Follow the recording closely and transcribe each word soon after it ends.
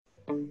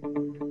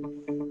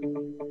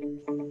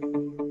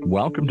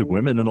Welcome to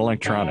Women in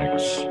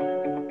Electronics,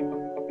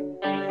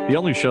 the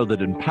only show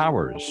that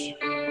empowers,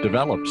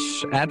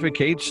 develops,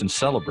 advocates, and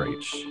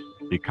celebrates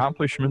the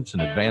accomplishments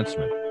and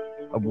advancement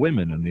of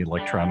women in the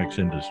electronics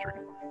industry.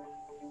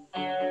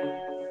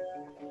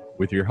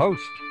 With your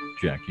host,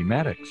 Jackie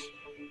Maddox.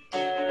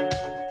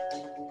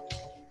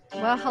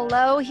 Well,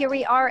 hello. Here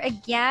we are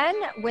again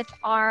with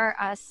our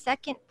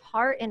second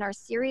part in our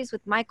series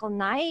with Michael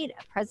Knight,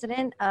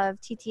 president of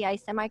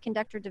TTI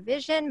Semiconductor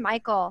Division.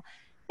 Michael,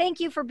 thank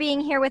you for being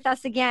here with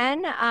us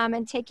again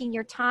and taking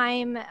your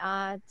time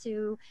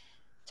to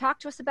talk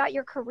to us about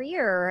your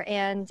career.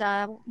 And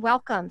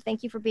welcome.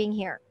 Thank you for being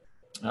here.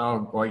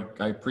 Oh,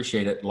 I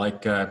appreciate it.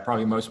 Like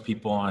probably most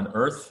people on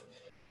Earth,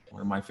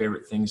 one of my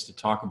favorite things to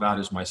talk about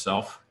is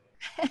myself.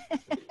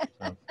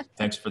 So,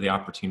 thanks for the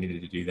opportunity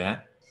to do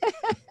that.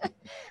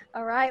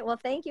 All right. Well,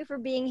 thank you for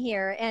being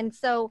here. And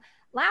so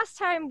last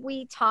time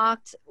we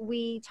talked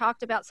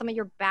about some of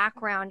your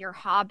background, your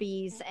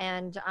hobbies,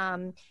 and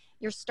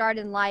your start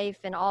in life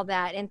and all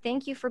that. And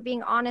thank you for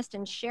being honest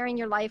and sharing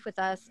your life with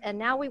us. And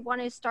now we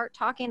want to start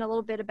talking a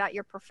little bit about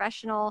your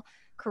professional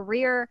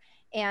career.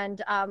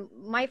 And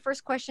my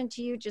first question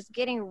to you, just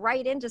getting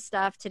right into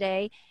stuff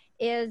today,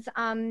 is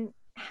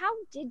how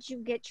did you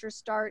get your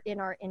start in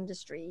our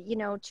industry? You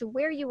know, to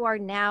where you are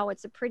now,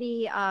 it's a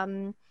pretty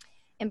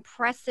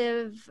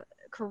impressive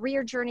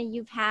career journey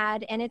you've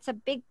had, and it's a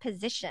big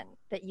position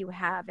that you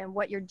have and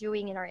what you're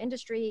doing in our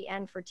industry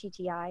and for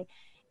TTI.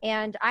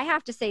 And I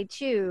have to say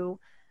too,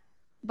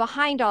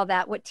 behind all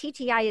that, what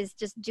TTI is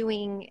just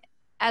doing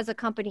as a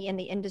company in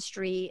the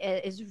industry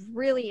is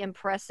really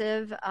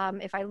impressive.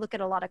 If I look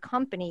at a lot of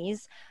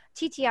companies,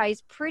 TTI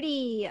is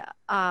pretty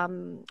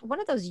one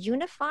of those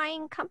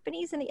unifying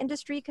companies in the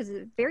industry because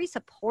it's very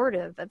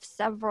supportive of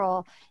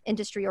several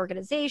industry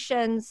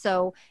organizations.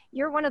 So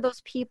you're one of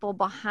those people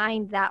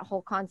behind that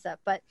whole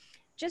concept. But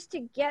just to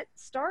get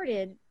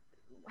started,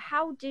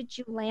 how did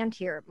you land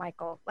here,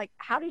 Michael? Like,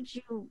 how did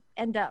you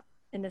end up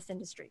in this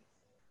industry?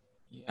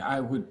 Yeah,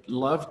 I would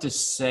love to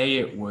say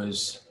it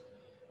was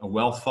a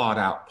well thought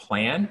out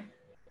plan,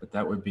 but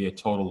that would be a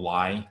total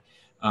lie.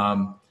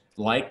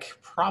 Like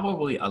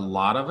probably a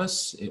lot of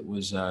us, it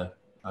was a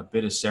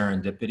bit of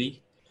serendipity.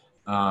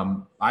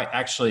 I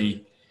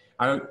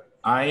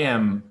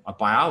am a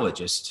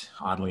biologist,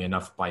 oddly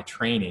enough, by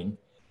training,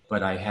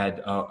 but I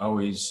had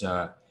always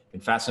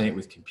been fascinated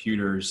with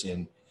computers,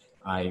 and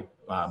I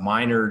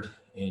minored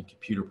in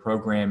computer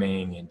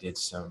programming and did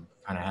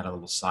had a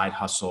little side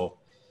hustle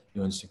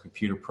doing some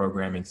computer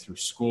programming through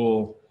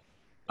school.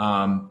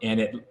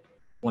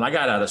 When I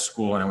got out of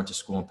school and I went to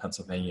school in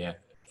Pennsylvania,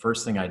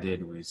 first thing I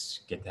did was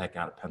get the heck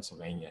out of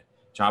Pennsylvania.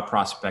 Job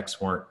prospects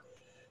weren't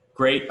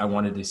great. I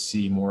wanted to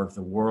see more of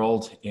the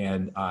world.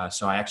 And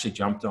so I actually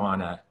jumped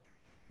on a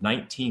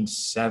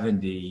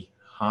 1970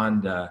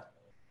 Honda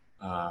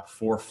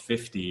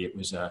 450. It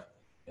was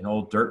an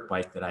old dirt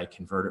bike that I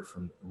converted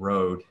from the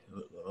road,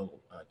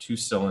 a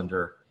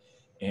two-cylinder,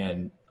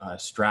 and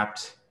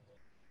strapped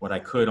what I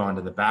could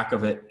onto the back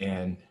of it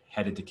and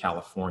headed to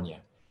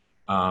California.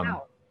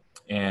 Wow.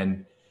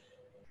 And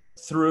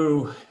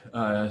through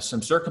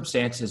some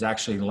circumstances,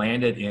 actually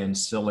landed in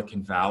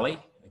Silicon Valley.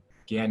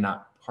 Again,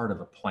 not part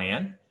of a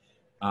plan,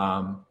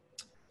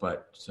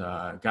 but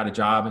got a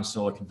job in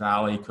Silicon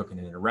Valley cooking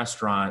in a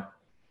restaurant.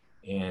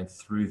 And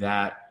through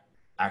that,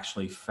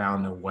 actually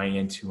found a way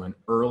into an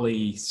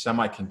early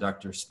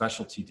semiconductor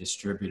specialty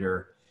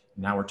distributor.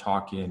 Now we're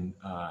talking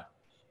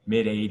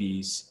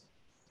mid-'80s.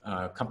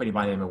 A company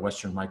by the name of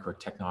Western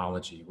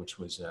Microtechnology, which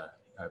was a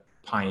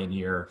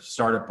pioneer,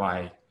 started by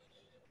a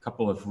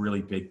couple of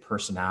really big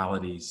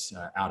personalities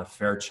out of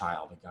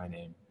Fairchild, a guy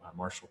named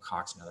Marshall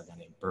Cox, another guy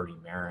named Bertie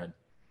Marin,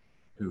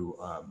 who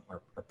are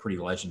pretty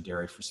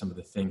legendary for some of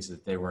the things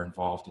that they were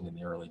involved in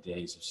the early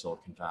days of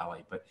Silicon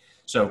Valley. But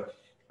so,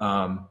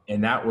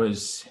 and that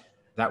was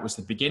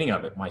the beginning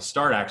of it. My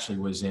start actually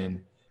was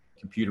in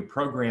computer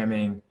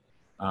programming,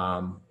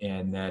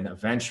 and then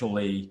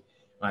eventually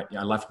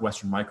I left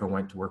Western Micro,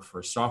 went to work for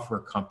a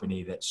software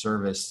company that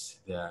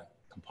serviced the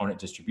component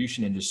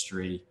distribution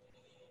industry,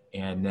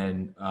 and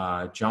then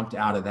jumped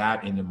out of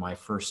that into my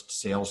first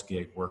sales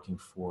gig working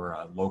for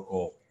a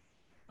local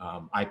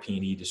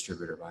IP&E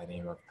distributor by the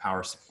name of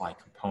Power Supply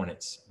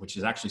Components, which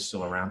is actually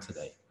still around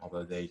today,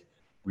 although they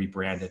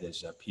rebranded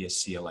as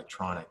PSC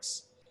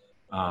Electronics.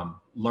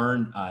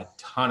 Learned a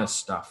ton of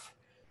stuff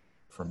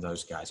from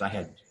those guys.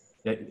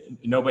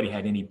 Nobody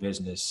had any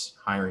business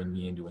hiring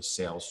me into a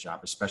sales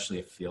job, especially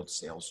a field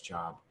sales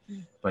job.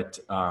 But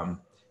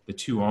the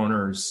two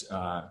owners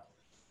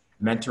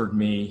mentored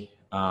me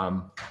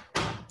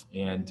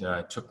and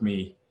took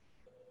me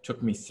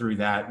through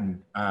that,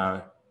 and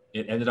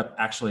it ended up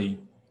actually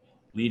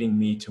leading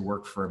me to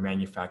work for a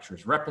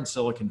manufacturer's rep in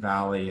Silicon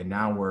Valley, and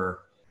now we're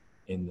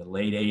in the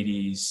late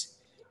 80s.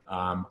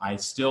 I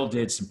still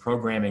did some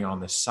programming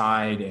on the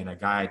side, and a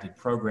guy I did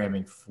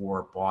programming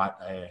for bought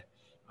a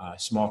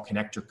small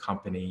connector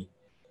company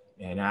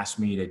and asked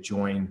me to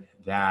join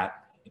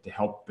that to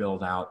help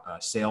build out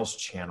a sales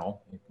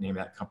channel. The name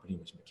of that company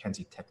was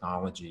McKenzie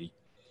Technology.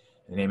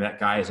 And the name of that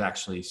guy is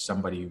actually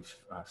somebody who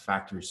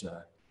factors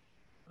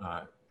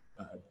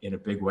in a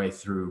big way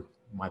through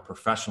my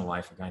professional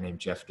life, a guy named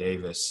Jeff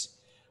Davis.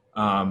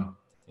 And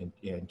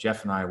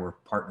Jeff and I were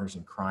partners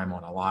in crime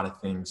on a lot of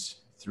things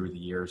through the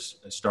years,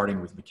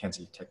 starting with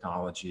McKenzie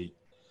Technology.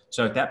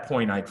 So at that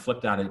point, I'd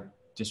flipped out of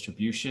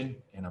distribution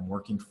and I'm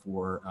working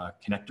for a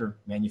connector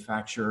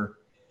manufacturer.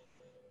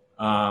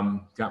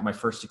 Got my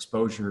first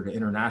exposure to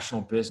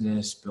international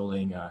business,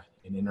 building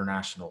an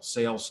international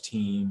sales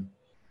team.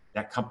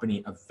 That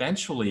company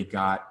eventually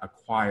got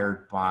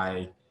acquired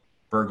by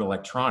Berg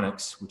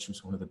Electronics, which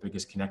was one of the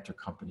biggest connector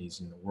companies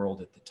in the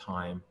world at the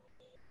time.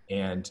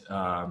 And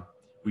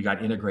we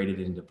got integrated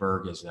into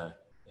Berg as a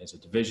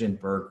division.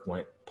 Berg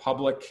went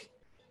public.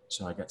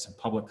 So I got some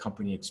public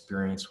company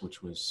experience,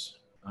 which was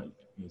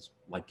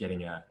like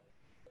getting an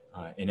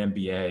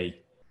MBA,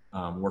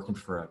 working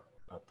for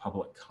a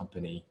public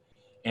company.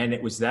 And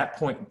it was that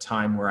point in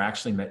time where I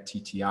actually met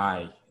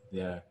TTI,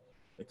 the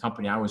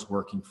company I was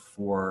working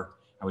for.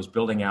 I was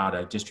building out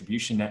a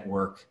distribution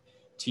network.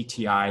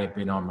 TTI had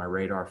been on my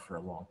radar for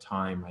a long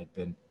time. I'd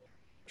been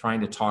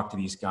trying to talk to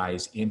these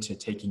guys into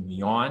taking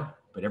me on,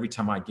 but every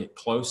time I'd get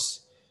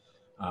close,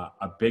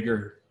 a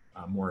bigger,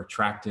 more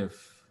attractive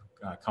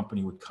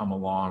company would come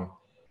along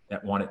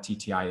that wanted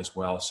TTI as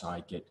well. So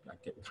I get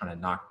kind of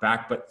knocked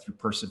back, but through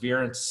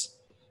perseverance,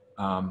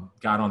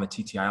 got on the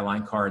TTI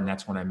line card, and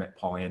that's when I met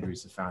Paul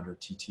Andrews, the founder of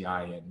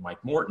TTI, and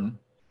Mike Morton.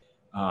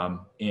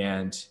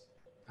 And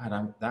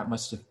God, that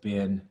must have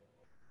been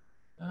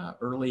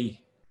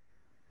early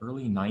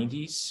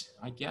 90s,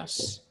 I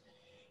guess.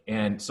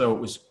 And so it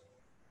was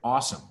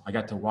awesome. I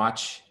got to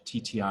watch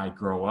TTI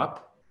grow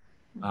up,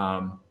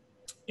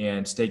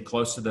 and stayed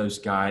close to those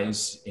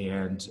guys.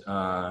 And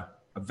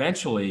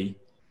eventually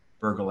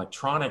Berg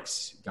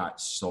Electronics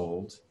got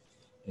sold.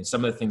 And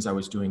some of the things I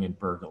was doing in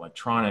Berg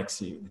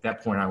Electronics, at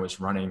that point I was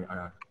running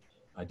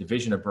a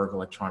division of Berg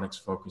Electronics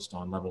focused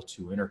on level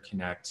 2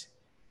 interconnect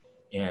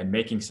and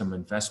making some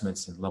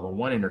investments in level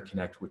 1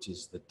 interconnect, which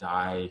is the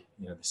die,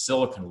 the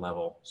silicon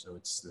level. So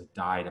it's the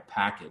die to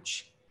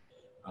package.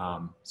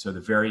 So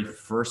the very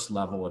first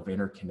level of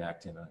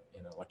interconnect in an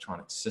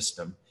electronic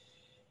system.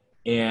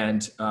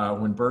 And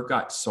when Berg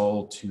got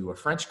sold to a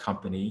French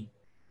company,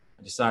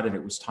 I decided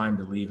it was time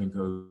to leave and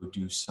go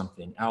do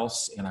something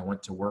else. And I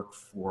went to work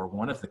for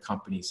one of the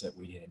companies that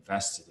we had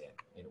invested in,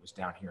 and it was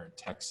down here in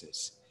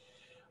Texas.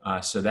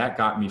 So that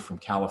got me from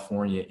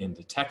California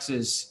into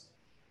Texas,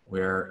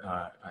 where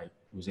I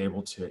was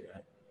able to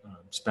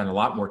spend a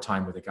lot more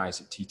time with the guys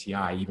at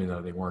TTI, even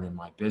though they weren't in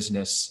my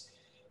business.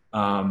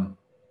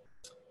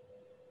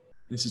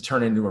 This has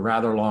turned into a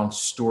rather long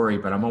story,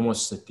 but I'm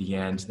almost at the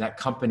end. That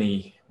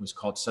company was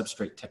called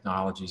Substrate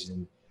Technologies,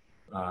 and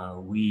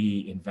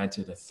we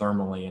invented a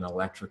thermally and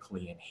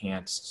electrically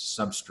enhanced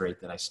substrate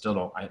that I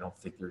don't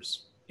think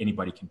there's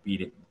anybody can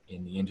beat it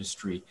in the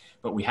industry.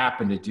 But we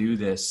happened to do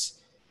this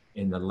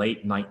in the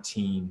late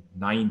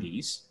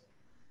 1990s,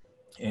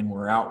 and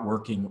we're out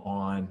working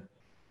on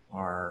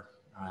our,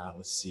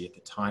 let's see, at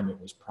the time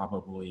it was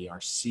probably our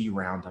C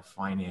round of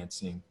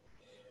financing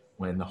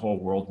when the whole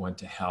world went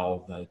to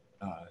hell.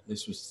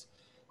 This was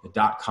the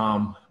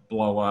dot-com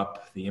blow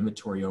up, the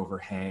inventory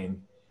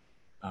overhang.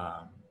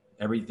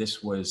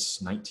 This was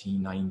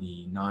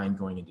 1999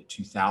 going into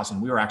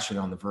 2000. We were actually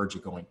on the verge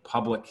of going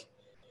public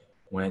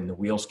when the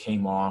wheels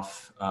came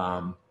off.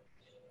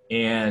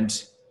 And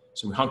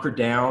so we hunkered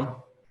down.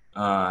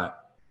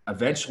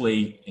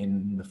 Eventually,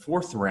 in the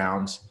fourth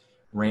round,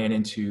 ran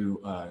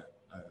into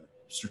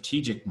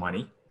strategic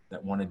money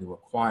that wanted to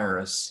acquire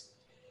us.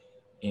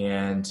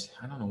 And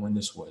I don't know when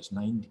this was,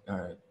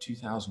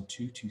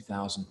 2002,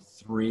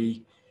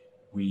 2003,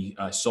 we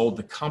sold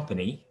the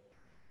company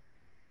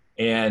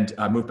and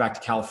moved back to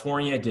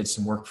California, did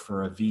some work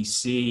for a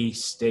VC,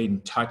 stayed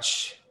in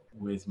touch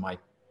with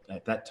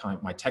at that time,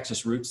 my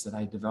Texas roots that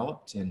I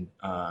developed. And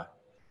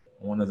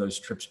one of those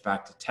trips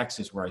back to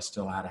Texas where I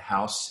still had a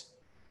house,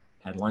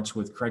 had lunch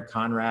with Craig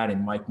Conrad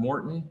and Mike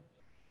Morton.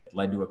 It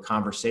led to a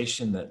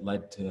conversation that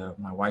led to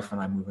my wife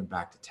and I moving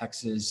back to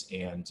Texas.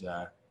 And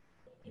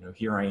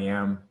here I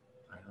am,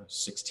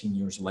 16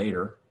 years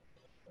later,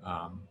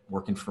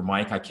 working for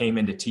Mike. I came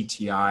into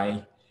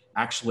TTI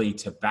actually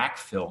to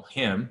backfill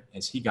him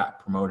as he got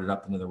promoted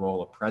up into the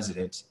role of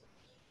president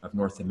of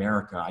North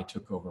America. I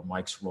took over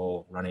Mike's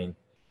role running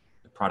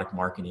the product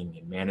marketing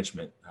and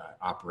management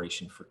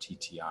operation for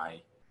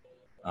TTI.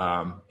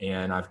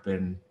 And I've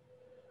been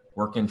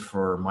working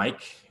for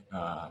Mike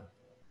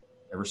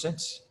ever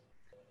since.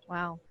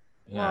 Wow.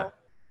 Yeah. Well,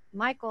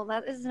 Michael,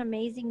 that is an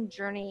amazing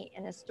journey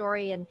and a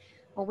story. And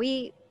when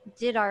we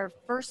did our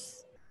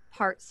first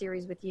part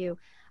series with you,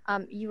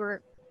 you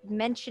were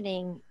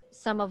mentioning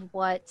some of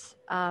what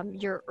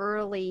your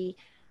early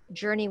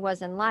journey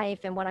was in life.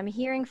 And what I'm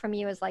hearing from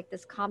you is like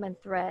this common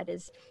thread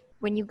is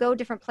when you go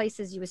different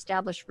places, you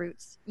establish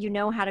roots. You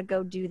know how to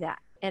go do that.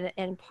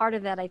 And part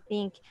of that, I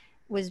think,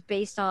 was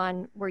based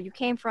on where you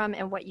came from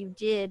and what you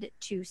did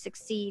to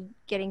succeed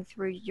getting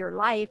through your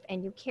life,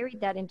 and you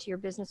carried that into your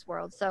business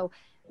world. So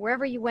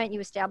wherever you went, you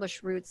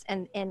established roots.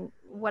 And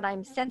what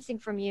I'm sensing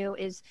from you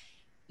is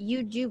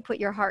you do put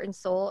your heart and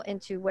soul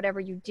into whatever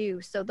you do.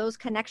 So those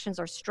connections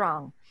are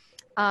strong.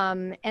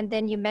 And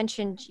then you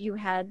mentioned you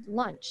had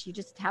lunch. You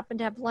just happened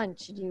to have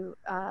lunch. You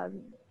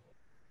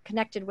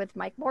connected with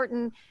Mike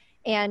Morton.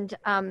 And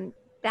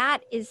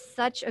that is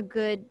such a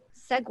good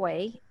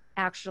segue,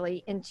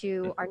 actually,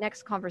 into our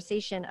next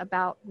conversation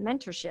about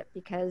mentorship,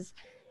 because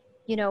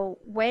you know,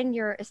 when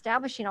you're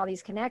establishing all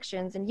these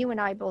connections, and you and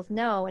I both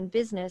know in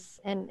business,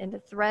 and the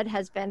thread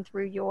has been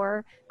through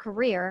your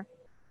career,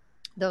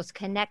 those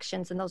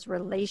connections and those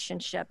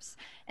relationships,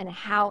 and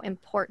how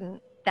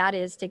important that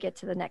is to get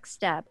to the next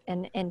step,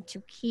 and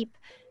to keep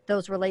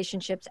those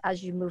relationships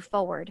as you move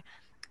forward,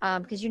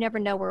 because you never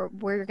know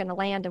where you're going to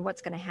land and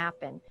what's going to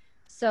happen.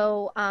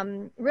 So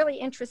really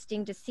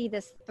interesting to see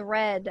this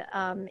thread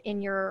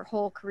in your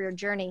whole career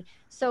journey.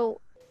 So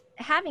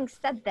having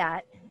said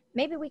that,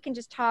 maybe we can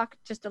just talk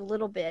just a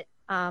little bit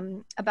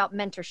about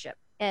mentorship,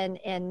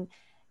 and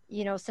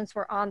you know, since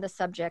we're on the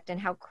subject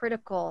and how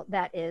critical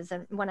that is.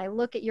 And when I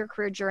look at your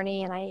career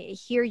journey and I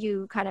hear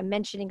you kind of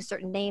mentioning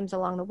certain names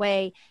along the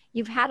way,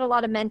 you've had a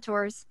lot of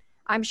mentors.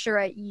 I'm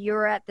sure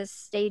you're at this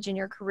stage in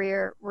your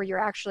career where you're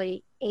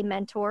actually a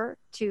mentor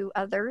to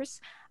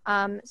others.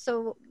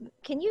 So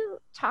can you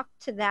talk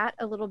to that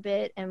a little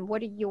bit, and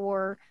what are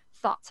your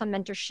thoughts on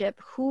mentorship,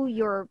 who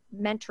your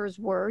mentors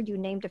were? You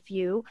named a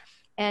few,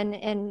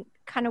 and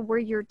kind of where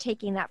you're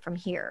taking that from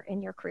here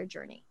in your career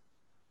journey.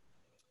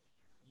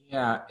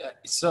 Yeah.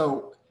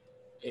 So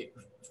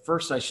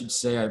first I should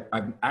say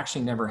I've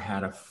actually never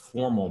had a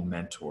formal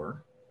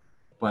mentor,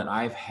 but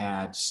I've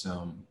had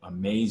some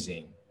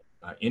amazing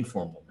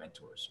informal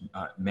mentors,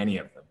 many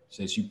of them.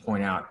 So as you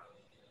point out,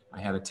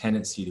 I have a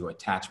tendency to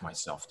attach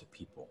myself to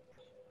people.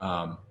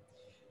 And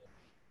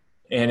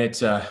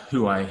it's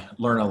who I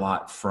learn a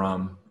lot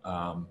from,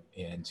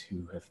 and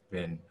who have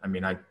been, I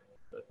mean, I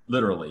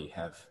literally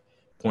have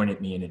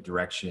pointed me in a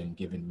direction,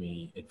 given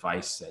me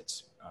advice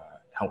that's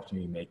helped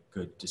me make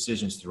good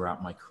decisions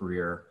throughout my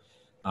career.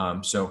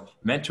 So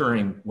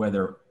mentoring,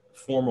 whether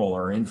formal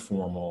or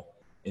informal,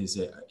 is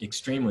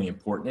extremely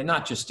important, and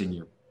not just in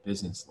your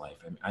business life.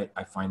 I mean,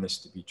 I find this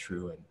to be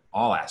true in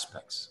all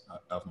aspects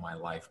of my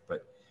life.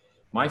 But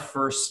my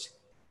first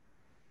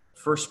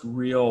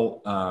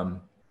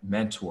real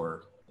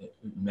mentor, it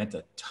meant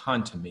a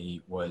ton to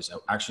me, was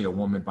actually a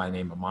woman by the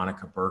name of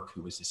Monica Burke,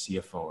 who was the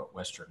CFO at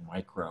Western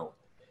Micro.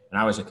 And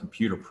I was a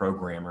computer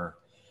programmer,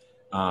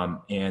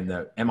 and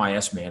the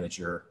MIS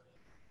manager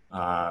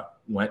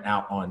went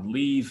out on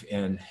leave,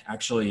 and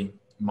actually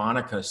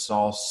Monica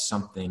saw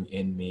something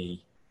in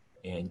me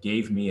and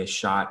gave me a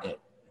shot at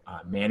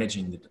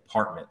managing the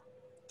department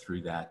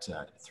through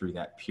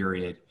that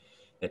period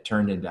that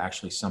turned into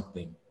actually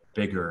something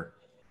bigger,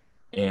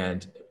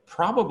 and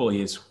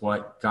probably is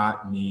what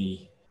got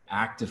me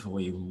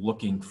actively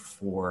looking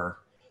for,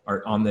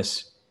 or on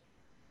this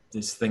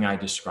thing I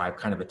described,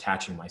 kind of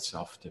attaching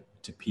myself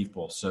to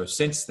people. So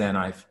since then,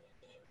 I've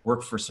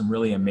worked for some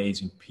really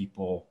amazing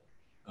people,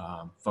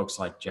 folks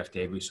like Jeff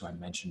Davies, who I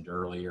mentioned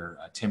earlier,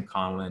 Tim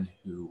Conlon,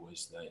 who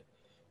was the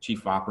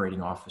Chief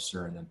Operating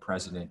Officer and then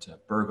President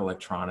of Berg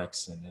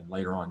Electronics, and then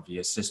later on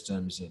VIA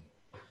Systems, and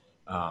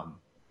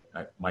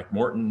Mike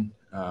Morton,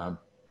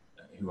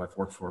 who I've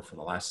worked for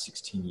the last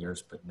 16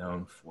 years, but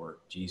known for,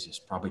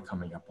 probably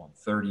coming up on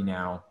 30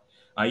 now.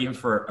 Even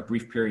for a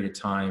brief period of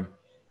time,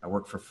 I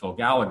worked for Phil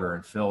Gallagher,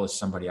 and Phil is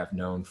somebody I've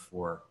known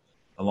for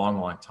a long,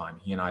 long time.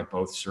 He and I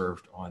both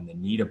served on the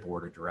NIDA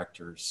board of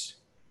directors,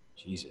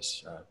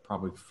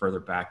 probably further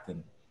back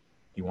than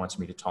he wants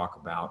me to talk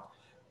about.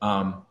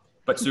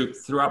 But so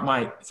throughout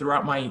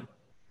my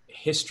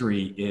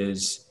history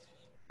is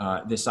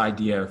this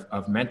idea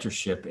of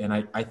mentorship, and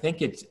I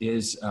think it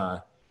is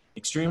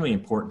extremely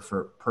important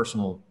for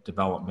personal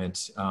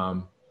development.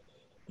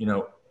 You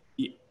know,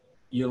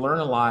 you learn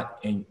a lot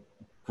and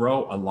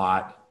grow a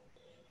lot,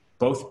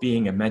 both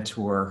being a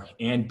mentor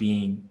and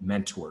being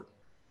mentored.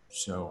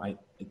 So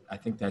I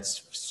think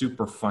that's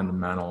super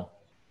fundamental.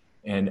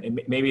 And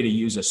maybe to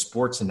use a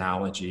sports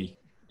analogy,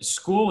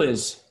 school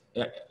is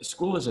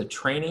a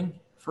training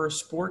for a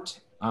sport,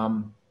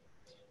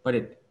 but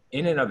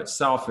in and of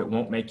itself, it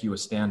won't make you a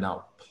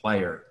standout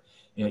player.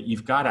 You know,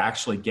 you've got to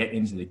actually get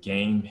into the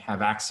game,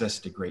 have access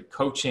to great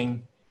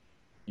coaching.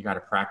 You got to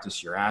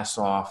practice your ass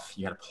off.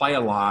 You got to play a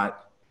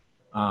lot.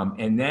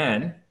 And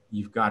then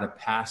you've got to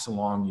pass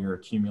along your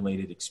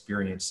accumulated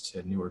experience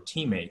to newer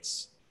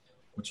teammates,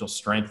 which will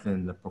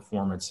strengthen the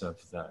performance of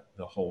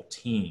the whole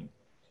team.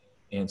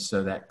 And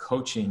so that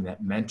coaching,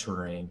 that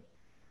mentoring,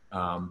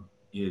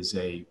 is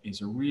a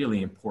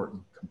really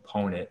important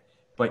component,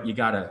 but you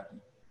gotta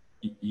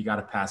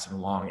pass it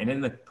along. And in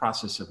the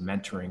process of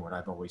mentoring, what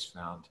I've always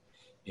found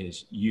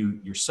is you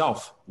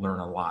yourself learn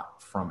a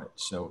lot from it.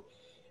 So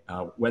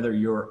whether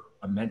you're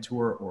a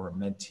mentor or a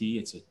mentee,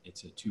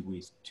 it's a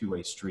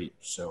two-way street.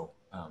 So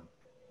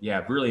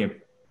yeah,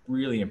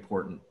 really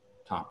important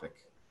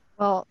topic.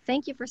 Well,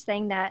 thank you for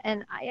saying that.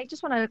 And I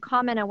just want to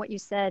comment on what you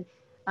said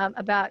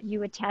about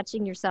you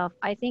attaching yourself.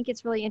 I think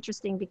it's really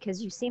interesting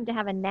because you seem to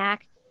have a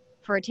knack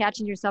for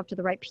attaching yourself to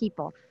the right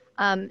people.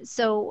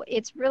 So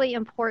it's really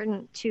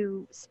important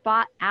to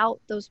spot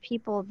out those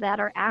people that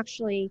are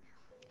actually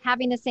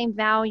having the same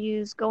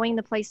values, going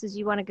the places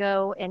you want to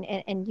go,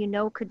 and you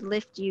know could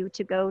lift you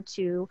to go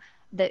to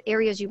the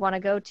areas you want to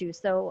go to.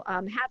 So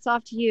hats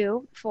off to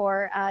you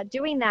for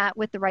doing that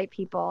with the right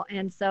people.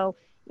 And so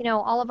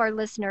all of our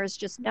listeners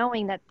just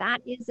knowing that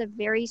that is a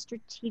very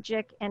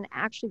strategic and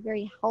actually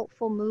very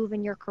helpful move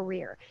in your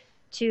career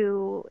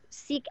to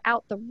seek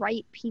out the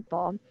right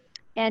people.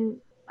 And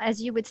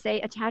as you would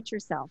say, attach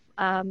yourself.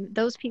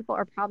 Those people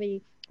are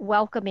probably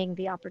welcoming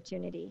the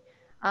opportunity.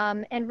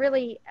 And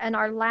really, and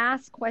our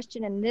last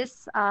question in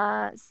this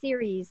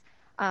series,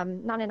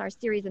 not in our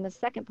series, in the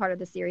second part of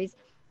the series,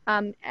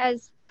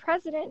 as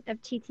president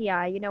of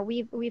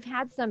TTI, we've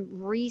had some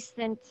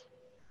recent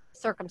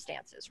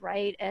circumstances,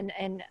 right?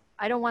 And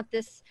I don't want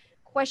this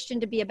question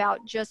to be about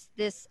just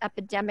this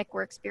epidemic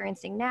we're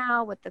experiencing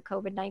now with the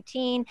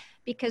COVID-19,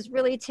 because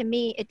really to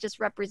me, it just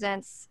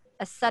represents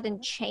a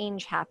sudden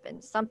change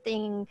happened.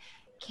 Something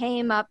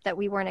came up that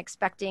we weren't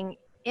expecting,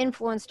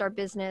 influenced our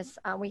business.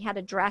 We had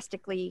to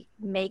drastically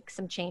make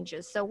some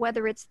changes. So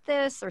whether it's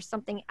this or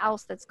something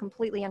else that's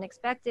completely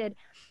unexpected,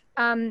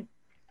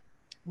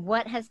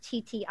 what has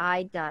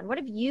TTI done? What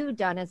have you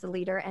done as a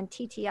leader and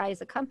TTI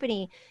as a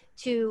company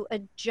to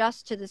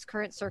adjust to this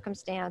current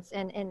circumstance?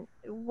 And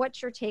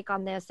what's your take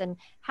on this? And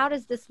how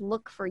does this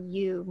look for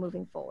you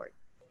moving forward?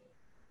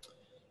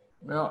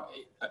 Well,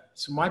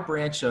 so my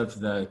branch of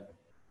the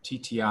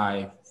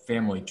TTI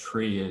family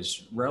tree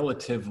is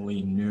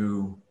relatively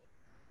new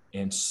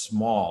and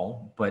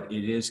small, but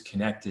it is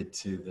connected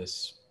to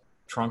this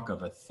trunk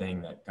of a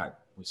thing that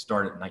was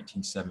started in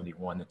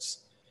 1971.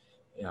 That's,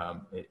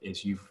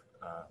 as you've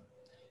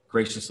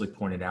graciously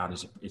pointed out,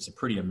 it's a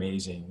pretty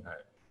amazing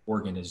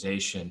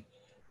organization.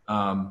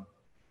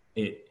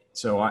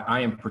 So I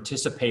am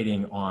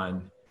participating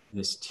on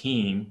this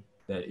team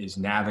that is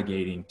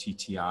navigating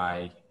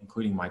TTI,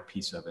 including my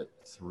piece of it,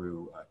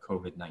 through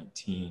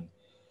COVID-19.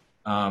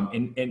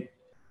 And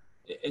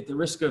at the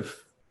risk of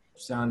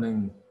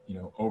sounding,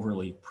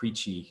 overly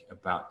preachy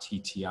about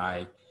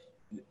TTI,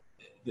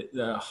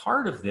 the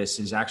heart of this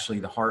is actually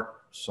the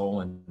heart, soul,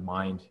 and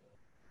mind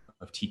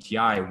of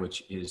TTI,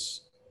 which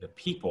is the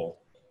people.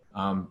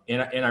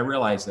 And I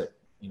realize that,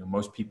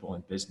 most people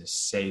in business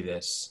say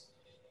this,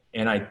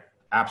 and I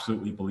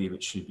absolutely believe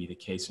it should be the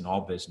case in all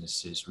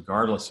businesses,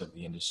 regardless of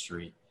the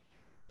industry.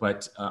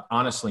 But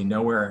honestly,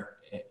 nowhere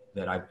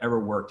that I've ever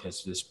worked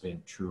has this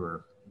been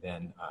truer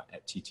than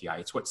at TTI.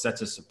 It's what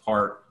sets us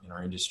apart in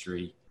our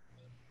industry.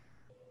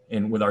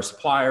 And with our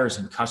suppliers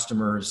and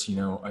customers,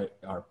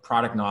 our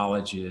product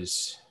knowledge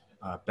is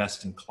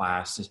best in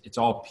class. It's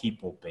all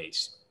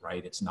people-based,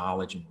 right? It's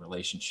knowledge and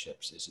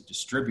relationships. As a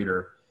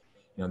distributor,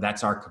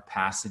 that's our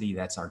capacity.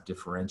 That's our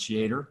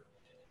differentiator,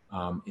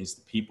 is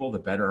the people. The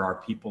better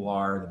our people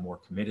are, the more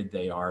committed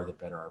they are, the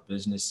better our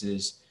business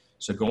is.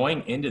 So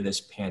going into this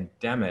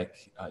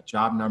pandemic,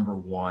 job number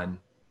one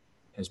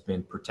has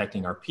been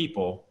protecting our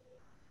people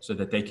so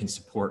that they can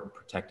support and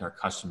protect our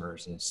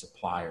customers and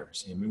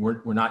suppliers. I mean,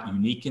 we're not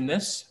unique in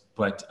this,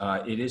 but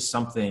it is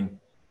something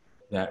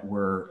that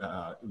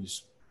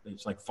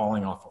it's like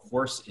falling off a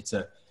horse.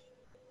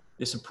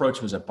 This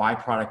approach was a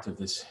byproduct of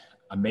this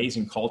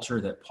amazing culture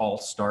that Paul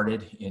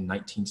started in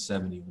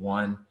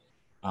 1971.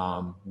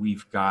 We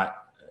got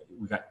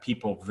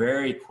people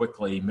very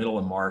quickly, middle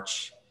of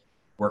March,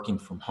 working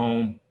from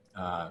home,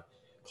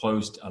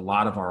 closed a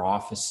lot of our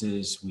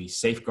offices. We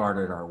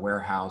safeguarded our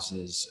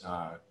warehouses,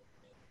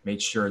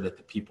 made sure that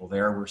the people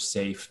there were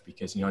safe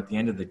because, at the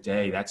end of the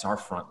day, that's our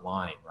front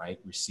line, right?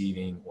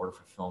 Receiving, order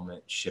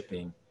fulfillment,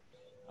 shipping.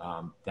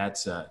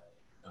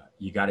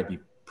 You got to be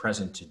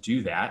present to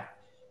do that.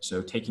 So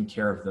taking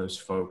care of those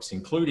folks,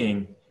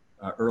 including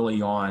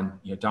early on,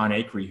 Don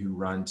Akery, who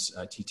runs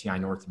TTI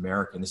North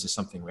America, and this is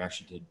something we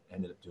actually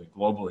ended up doing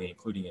globally,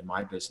 including in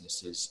my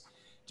businesses,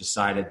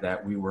 decided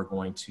that we were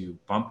going to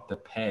bump the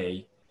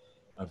pay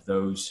of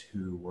those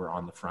who were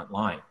on the front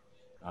line.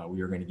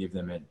 We were going to give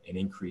them an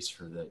increase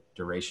for the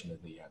duration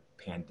of the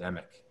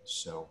pandemic.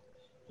 So,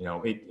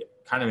 it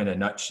kind of in a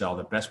nutshell,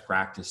 the best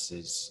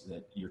practices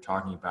that you're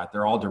talking about,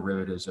 they're all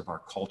derivatives of our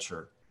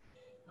culture,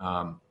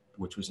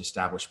 which was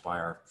established by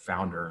our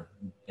founder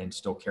and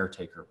still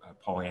caretaker,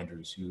 Paul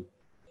Andrews, who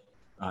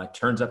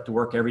turns up to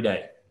work every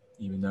day,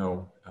 even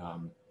though,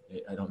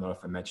 I don't know if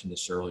I mentioned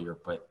this earlier,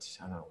 but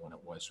I don't know when it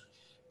was.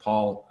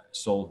 Paul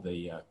sold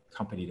the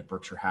company to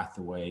Berkshire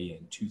Hathaway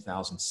in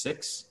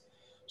 2006.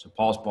 So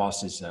Paul's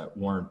boss is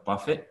Warren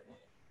Buffett,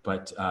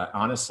 but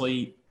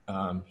honestly,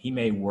 he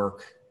may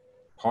work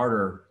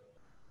harder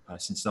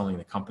since selling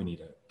the company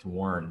to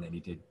Warren than he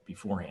did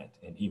beforehand.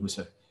 And he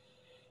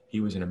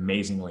was an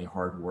amazingly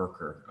hard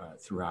worker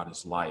throughout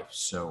his life.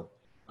 So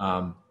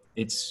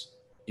it's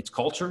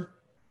culture,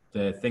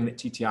 the thing that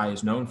TTI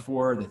is known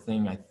for, the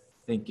thing I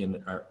think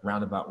in a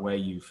roundabout way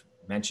you've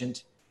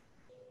mentioned.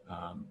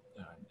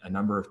 a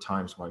number of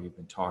times while we've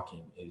been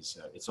talking is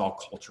it's all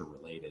culture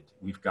related.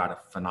 We've got a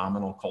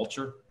phenomenal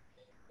culture.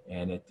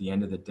 And at the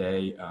end of the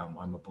day,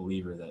 I'm a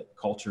believer that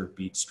culture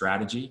beats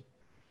strategy.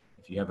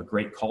 If you have a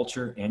great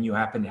culture and you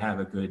happen to have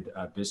a good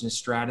business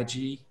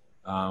strategy,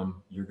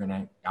 you're going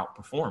to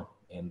outperform.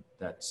 And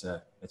that's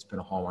been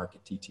a hallmark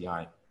at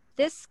TTI.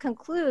 This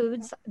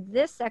concludes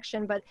this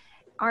section, but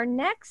our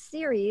next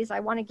series, I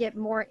want to get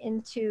more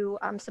into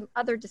some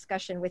other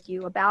discussion with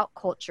you about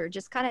culture,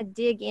 just kind of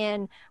dig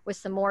in with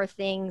some more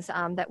things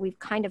that we've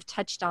kind of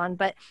touched on.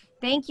 But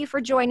thank you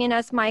for joining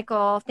us,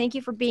 Michael. Thank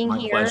you for being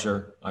here. My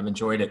pleasure. I've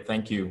enjoyed it.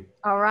 Thank you.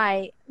 All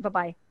right.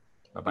 Bye-bye.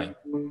 Bye-bye.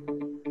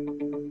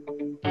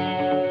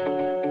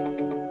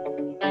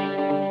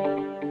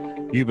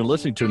 You've been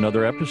listening to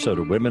another episode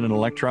of Women in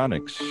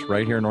Electronics,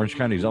 right here in Orange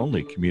County's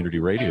only community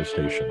radio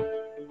station,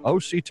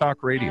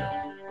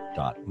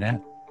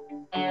 octalkradio.net.